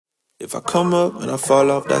If I come up and I fall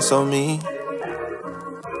off, that's on me.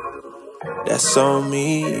 That's on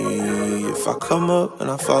me. If I come up and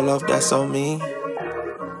I fall off, that's on me.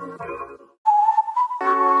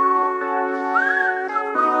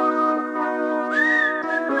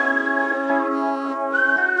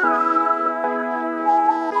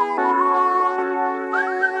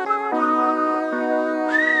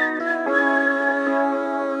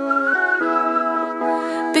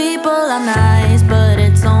 People are nice, but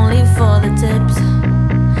it's only for the tips.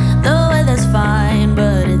 The weather's fine,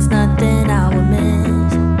 but it's nothing I would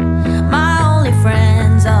miss. My only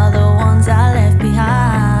friends are the ones I left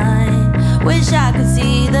behind. Wish I could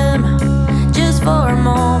see them just for a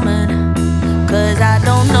moment, 'cause I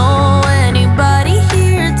don't know anybody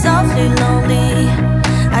here, it's awfully lonely.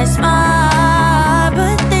 I smile,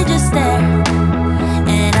 but they just stare,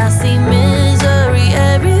 and I see misery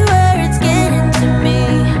everywhere, it's getting to me.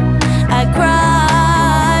 I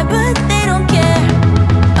cry, but they don't care.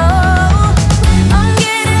 Oh, I'm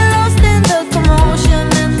getting lost in the commotion,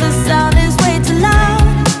 and the sound is way too loud.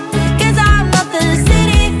 'Cause I'm not the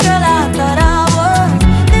city girl I thought I was.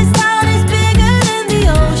 This town is bigger than the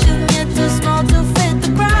ocean, yet too small to fit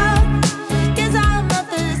the crowd. 'Cause I'm not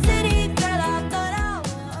the city girl I thought I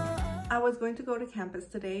was. I was going to go to campus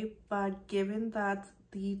today, but given that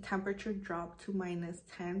the temperature dropped to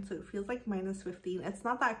 -10, so it feels like -15. It's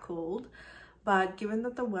not that cold, but given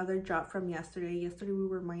that the weather dropped from yesterday we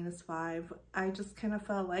were -5, I just kind of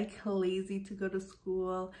felt like lazy to go to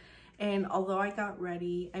school. And although I got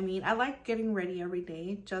ready, I mean, I like getting ready every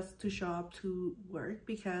day just to show up to work,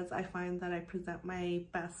 because I find that I present my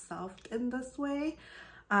best self in this way.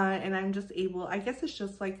 And I'm just able, I guess it's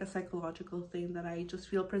just like a psychological thing that I just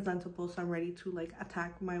feel presentable, so I'm ready to like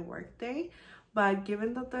attack my work day. But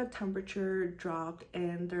given that the temperature dropped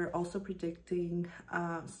and they're also predicting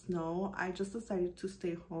snow, I just decided to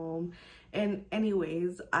stay home. And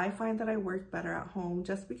anyways, I find that I work better at home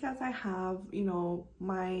just because I have, you know,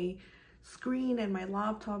 my screen and my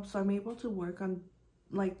laptop, so I'm able to work on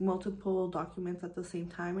like multiple documents at the same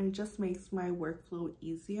time, and it just makes my workflow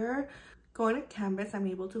easier. Going to campus, I'm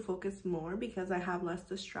able to focus more because I have less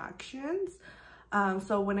distractions.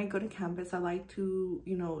 So when I go to campus, I like to,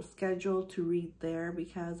 you know, schedule to read there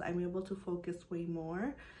because I'm able to focus way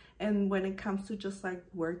more. And when it comes to just like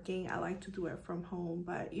working, I like to do it from home.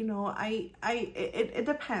 But you know, it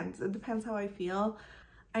depends. It depends how I feel.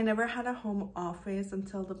 I never had a home office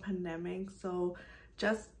until the pandemic, so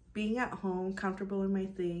just being at home, comfortable in my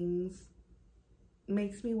things,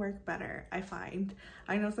 makes me work better, I find.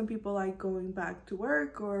 I know some people like going back to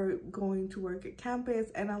work or going to work at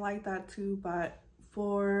campus, and I like that too, but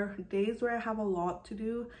for days where I have a lot to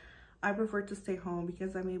do, I prefer to stay home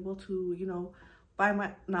because I'm able to, you know,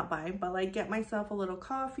 get myself a little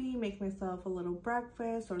coffee, make myself a little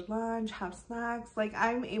breakfast or lunch, have snacks. Like,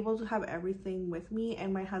 I'm able to have everything with me,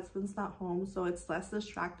 and my husband's not home, so it's less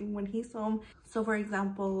distracting when he's home. So for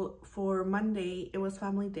example, for Monday, it was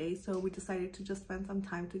family day, so we decided to just spend some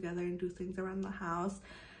time together and do things around the house.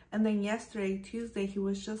 And then yesterday, Tuesday, he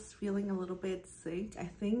was just feeling a little bit sick. I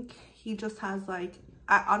think he just has like,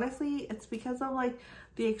 honestly, it's because of like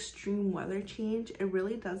the extreme weather change. It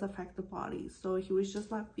really does affect the body. So he was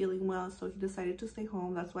just not feeling well, so he decided to stay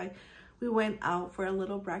home. That's why we went out for a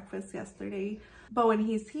little breakfast yesterday. But when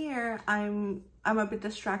he's here, I'm a bit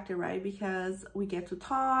distracted, right? Because we get to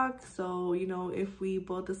talk. So, you know, if we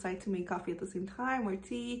both decide to make coffee at the same time or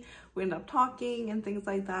tea, we end up talking and things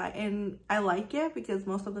like that. And I like it because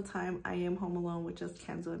most of the time I am home alone with just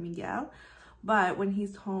Kenzo and Miguel. But when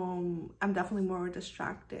he's home, I'm definitely more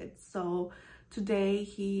distracted. So today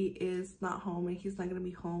he is not home, and he's not going to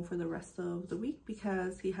be home for the rest of the week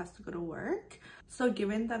because he has to go to work. So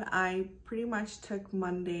given that I pretty much took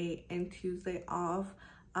Monday and Tuesday off,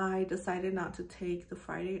 I decided not to take the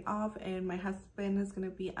Friday off, and my husband is going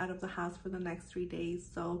to be out of the house for the next 3 days.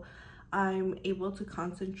 So I'm able to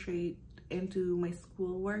concentrate into my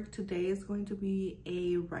schoolwork. Today is going to be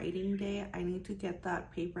a writing day. I need to get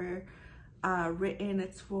that paper written.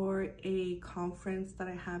 It's for a conference that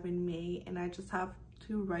I have in May, and I just have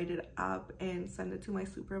to write it up and send it to my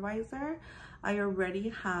supervisor. I already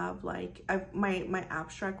have like my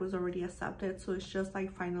abstract was already accepted, so it's just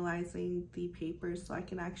like finalizing the papers so I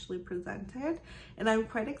can actually present it. And I'm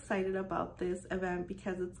quite excited about this event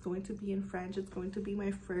because it's going to be in French. It's going to be my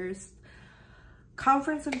first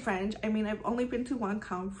conference in French. I mean, I've only been to one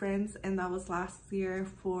conference, and that was last year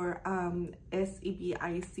for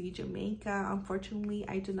EBIC Jamaica. Unfortunately,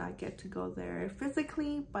 I did not get to go there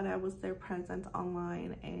physically, but I was there present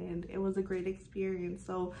online, and it was a great experience.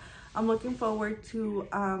 So I'm looking forward to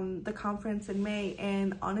the conference in May,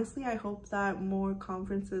 and honestly, I hope that more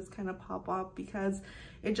conferences kind of pop up, because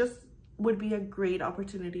it just would be a great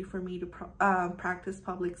opportunity for me to practice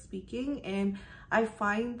public speaking. And I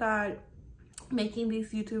find that making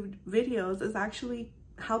these YouTube videos is actually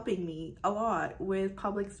helping me a lot with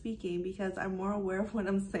public speaking, because I'm more aware of what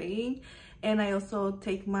I'm saying, and I also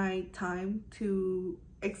take my time to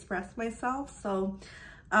express myself. So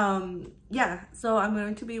yeah, so I'm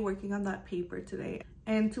going to be working on that paper today,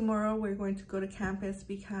 and tomorrow we're going to go to campus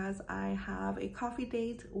because I have a coffee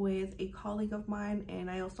date with a colleague of mine, and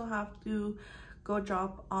I also have to go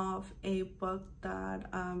drop off a book that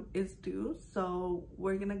is due. So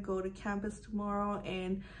we're gonna go to campus tomorrow,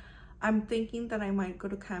 and I'm thinking that I might go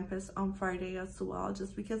to campus on Friday as well,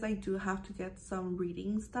 just because I do have to get some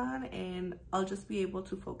readings done, and I'll just be able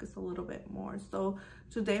to focus a little bit more. So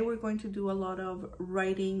today we're going to do a lot of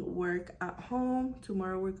writing work at home.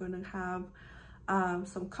 Tomorrow we're going to have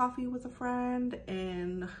some coffee with a friend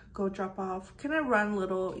and go drop off, kind of run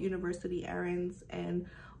little university errands, and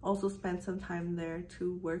also spend some time there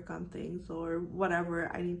to work on things or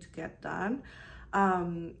whatever I need to get done.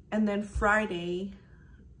 And then Friday,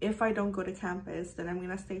 if I don't go to campus, then I'm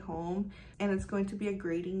gonna stay home, and it's going to be a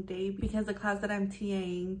grading day because the class that I'm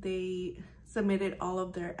TAing, they submitted all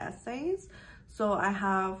of their essays. So I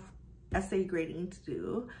have essay grading to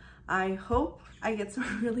do. I hope I get some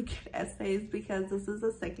really good essays, because this is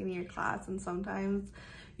a second-year class, and sometimes,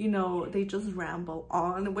 you know, they just ramble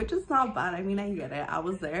on, which is not bad. I mean, I get it, I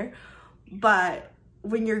was there, but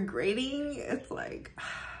when you're grading, it's like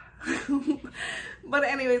but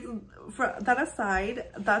anyways, for that aside,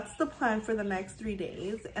 that's the plan for the next 3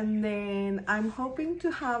 days, and then I'm hoping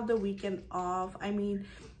to have the weekend off. I mean,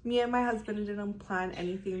 me and my husband didn't plan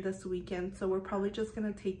anything this weekend, so we're probably just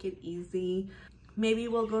gonna take it easy. Maybe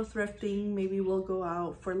we'll go thrifting, maybe we'll go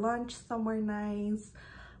out for lunch somewhere nice,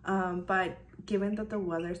 but given that the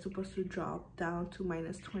weather is supposed to drop down to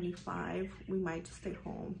 -25, we might just stay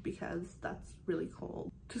home because that's really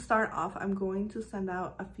cold. To start off, I'm going to send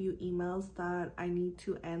out a few emails that I need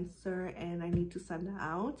to answer and I need to send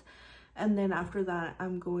out, and then after that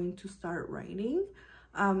I'm going to start writing,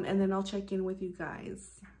 and then I'll check in with you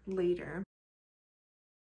guys later.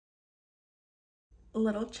 A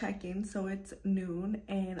little check-in. So it's noon,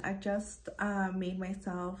 and I just made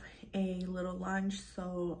myself a little lunch.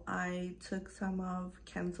 So I took some of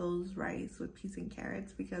Kenzel's rice with peas and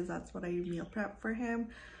carrots, because that's what I meal prep for him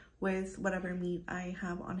with whatever meat I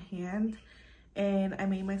have on hand. And I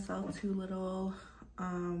made myself 2 little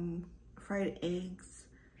fried eggs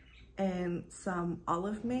and some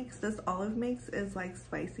olive mix. This olive mix is like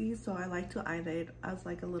spicy, so I like to add it as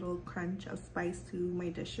like a little crunch of spice to my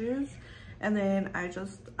dishes. And then I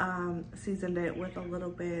just seasoned it with a little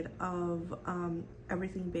bit of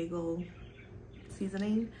everything bagel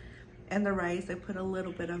seasoning. And the rice, I put a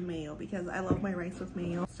little bit of mayo because I love my rice with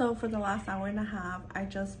mayo. So for the last hour and a half, I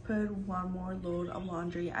just put 1 more load of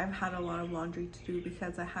laundry. I've had a lot of laundry to do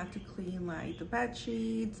because I had to clean like the bed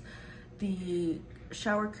sheets, the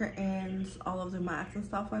shower curtains, all of the mats and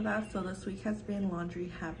stuff like that. So this week has been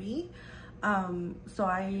laundry heavy. So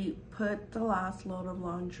I put the last load of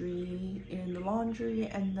laundry in the laundry,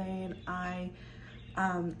 and then I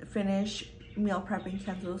finished meal prepping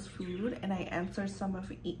Kenzo's food, and I answered some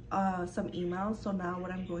emails. So now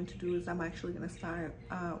what I'm going to do is I'm actually going to start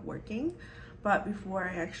working. But before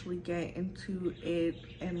I actually get into it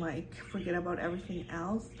and like forget about everything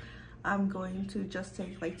else, I'm going to just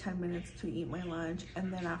take like 10 minutes to eat my lunch,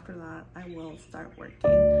 and then after that I will start working.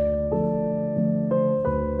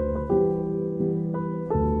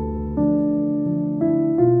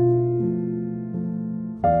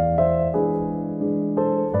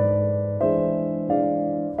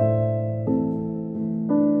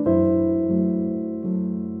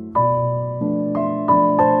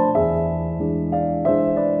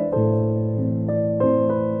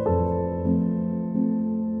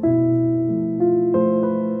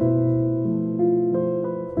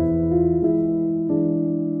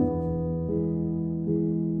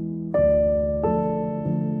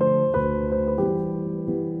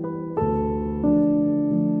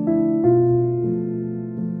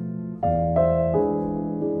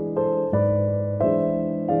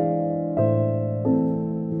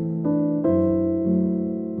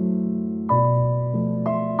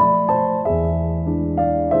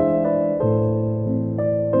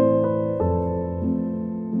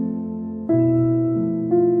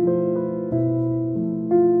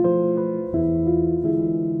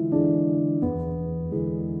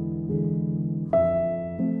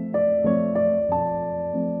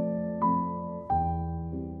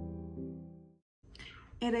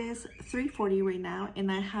 It is 3:40 right now, and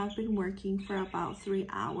I have been working for about 3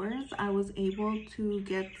 hours. I was able to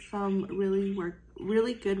get some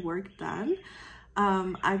really good work done.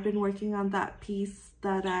 I've been working on that piece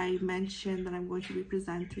that I mentioned that I'm going to be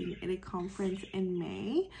presenting at a conference in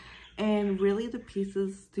May. And really the piece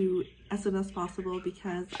is due as soon as possible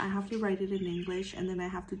because I have to write it in English and then I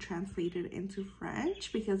have to translate it into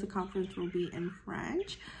French because the conference will be in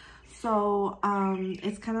French. So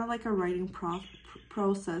it's kind of like a writing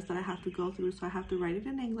process that I have to go through. So I have to write it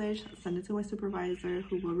in English, send it to my supervisor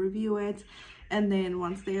who will review it, and then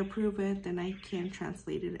once they approve it, then I can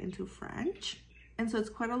translate it into French. And so it's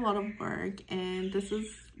quite a lot of work, and this is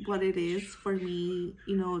what it is for me,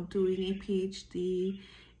 you know, doing a PhD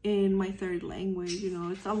in my third language. You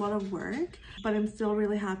know, it's a lot of work, but I'm still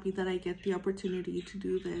really happy that I get the opportunity to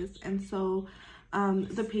do this. And so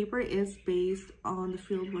the paper is based on the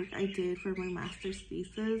fieldwork I did for my master's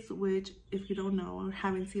thesis, which, if you don't know or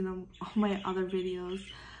haven't seen all my other videos,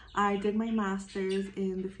 I did my master's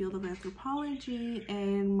in the field of anthropology,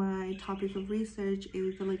 and my topic of research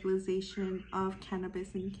is the legalization of cannabis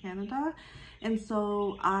in Canada. And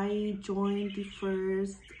so I joined the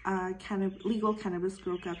first legal cannabis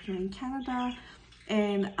grow up here in Canada,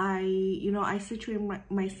 and I situated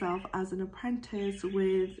myself as an apprentice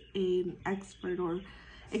with an expert or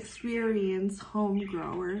experienced home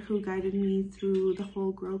grower who guided me through the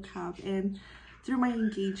whole grow cup. And through my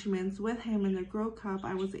engagements with him in the Grow Cup,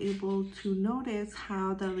 I was able to notice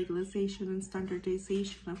how the legalization and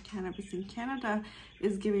standardization of cannabis in Canada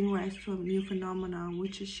is giving rise to a new phenomenon,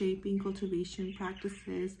 which is shaping cultivation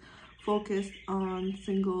practices focused on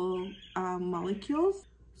single molecules.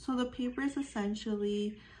 So the paper is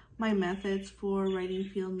essentially my methods for writing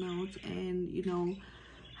field notes and, you know,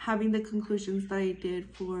 having the conclusions that I did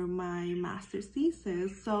for my master's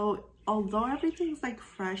thesis. So although everything's like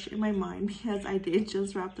fresh in my mind because I did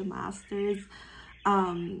just wrap the master's,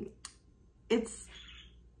 it's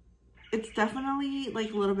definitely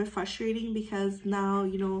like a little bit frustrating because now,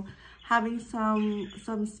 you know, having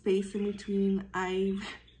some space in between, I've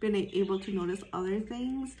been able to notice other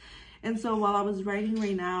things. And so while I was writing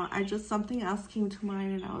right now, something else came to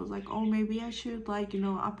mind, and I was like, oh, maybe I should, like, you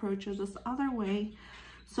know, approach it this other way.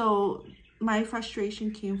 So my frustration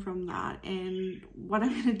came from that, and what I'm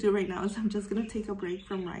gonna do right now is I'm just gonna take a break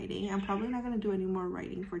from writing. I'm probably not gonna do any more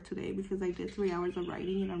writing for today because I did 3 hours of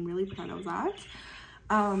writing and I'm really proud of that.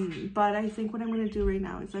 But I think what I'm gonna do right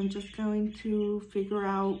now is I'm just going to figure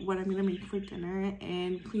out what I'm gonna make for dinner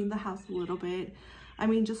and clean the house a little bit. I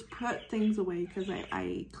mean, just put things away because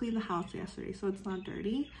I cleaned the house yesterday so it's not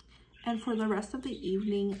dirty. And for the rest of the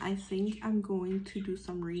evening, I think I'm going to do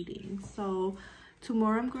some reading. So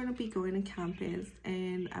tomorrow I'm going to be going to campus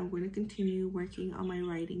and I'm going to continue working on my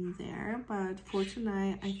writing there. But for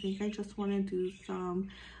tonight, I think I just want to do some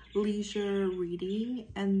leisure reading,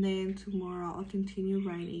 and then tomorrow I'll continue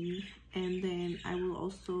writing, and then I will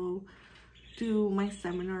also do my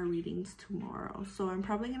seminar readings tomorrow. So I'm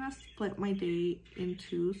probably gonna split my day in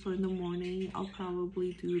two. So in the morning I'll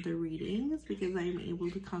probably do the readings because I'm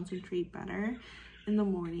able to concentrate better in the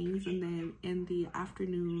mornings, and then in the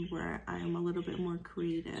afternoon where I'm a little bit more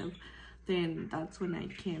creative, then that's when I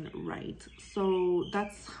can write. So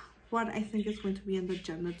that's what I think is going to be on the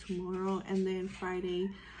agenda tomorrow. And then Friday,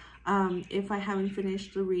 if I haven't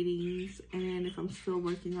finished the readings and if I'm still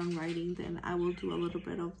working on writing, then I will do a little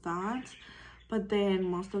bit of that. But then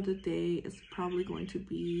most of the day is probably going to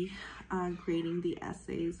be grading the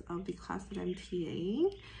essays of the class that I'm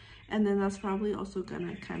TAing. And then that's probably also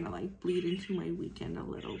gonna kind of like bleed into my weekend a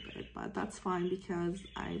little bit, but that's fine because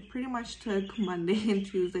I pretty much took Monday and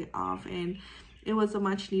Tuesday off, and it was a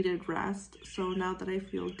much needed rest. So now that I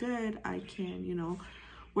feel good, I can, you know,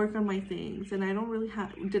 work on my things. And I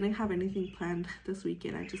didn't have anything planned this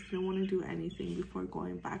weekend. I just didn't want to do anything before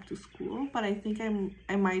going back to school, but I think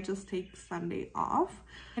I might just take Sunday off.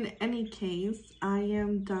 In any case, I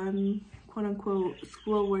am done, quote unquote,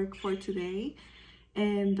 schoolwork for today.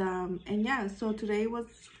 And yeah, so today was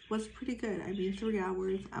pretty good. I mean, 3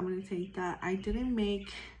 hours, I'm gonna take that. I didn't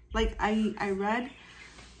make, like, I read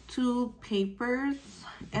 2 papers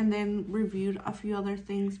and then reviewed a few other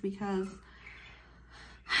things because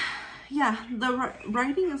yeah, the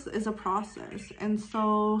writing is a process. And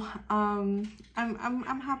so I'm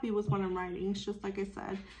happy with what I'm writing. It's just like I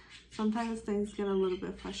said, sometimes things get a little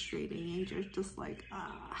bit frustrating and you're just like,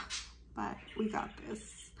 but we got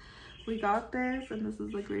this. We got this, and this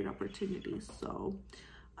is a great opportunity. So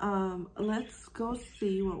let's go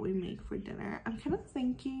see what we make for dinner. I'm kind of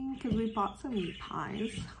thinking, because we bought some meat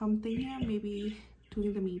pies, I'm thinking of maybe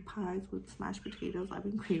doing the meat pies with smashed potatoes. I've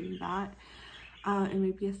been craving that, and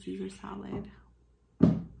maybe a Caesar salad.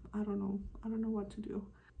 I don't know what to do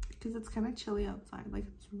because it's kind of chilly outside. Like,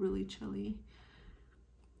 it's really chilly.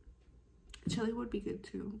 Chili would be good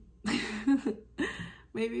too.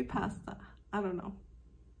 Maybe pasta. I don't know.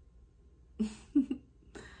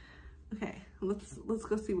 Okay, let's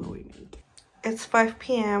go see what we make. It's 5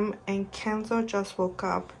 p.m. and Kenzo just woke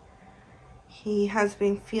up. He has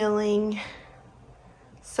been feeling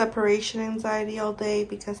separation anxiety all day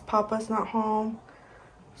because Papa's not home.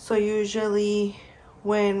 So usually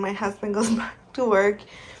when my husband goes back to work,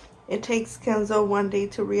 it takes Kenzo one day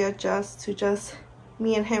to readjust to just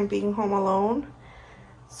me and him being home alone.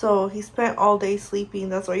 So he spent all day sleeping.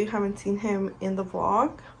 That's why you haven't seen him in the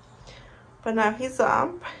vlog. But now he's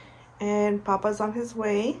up and Papa's on his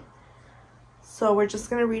way. So we're just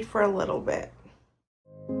gonna read for a little bit.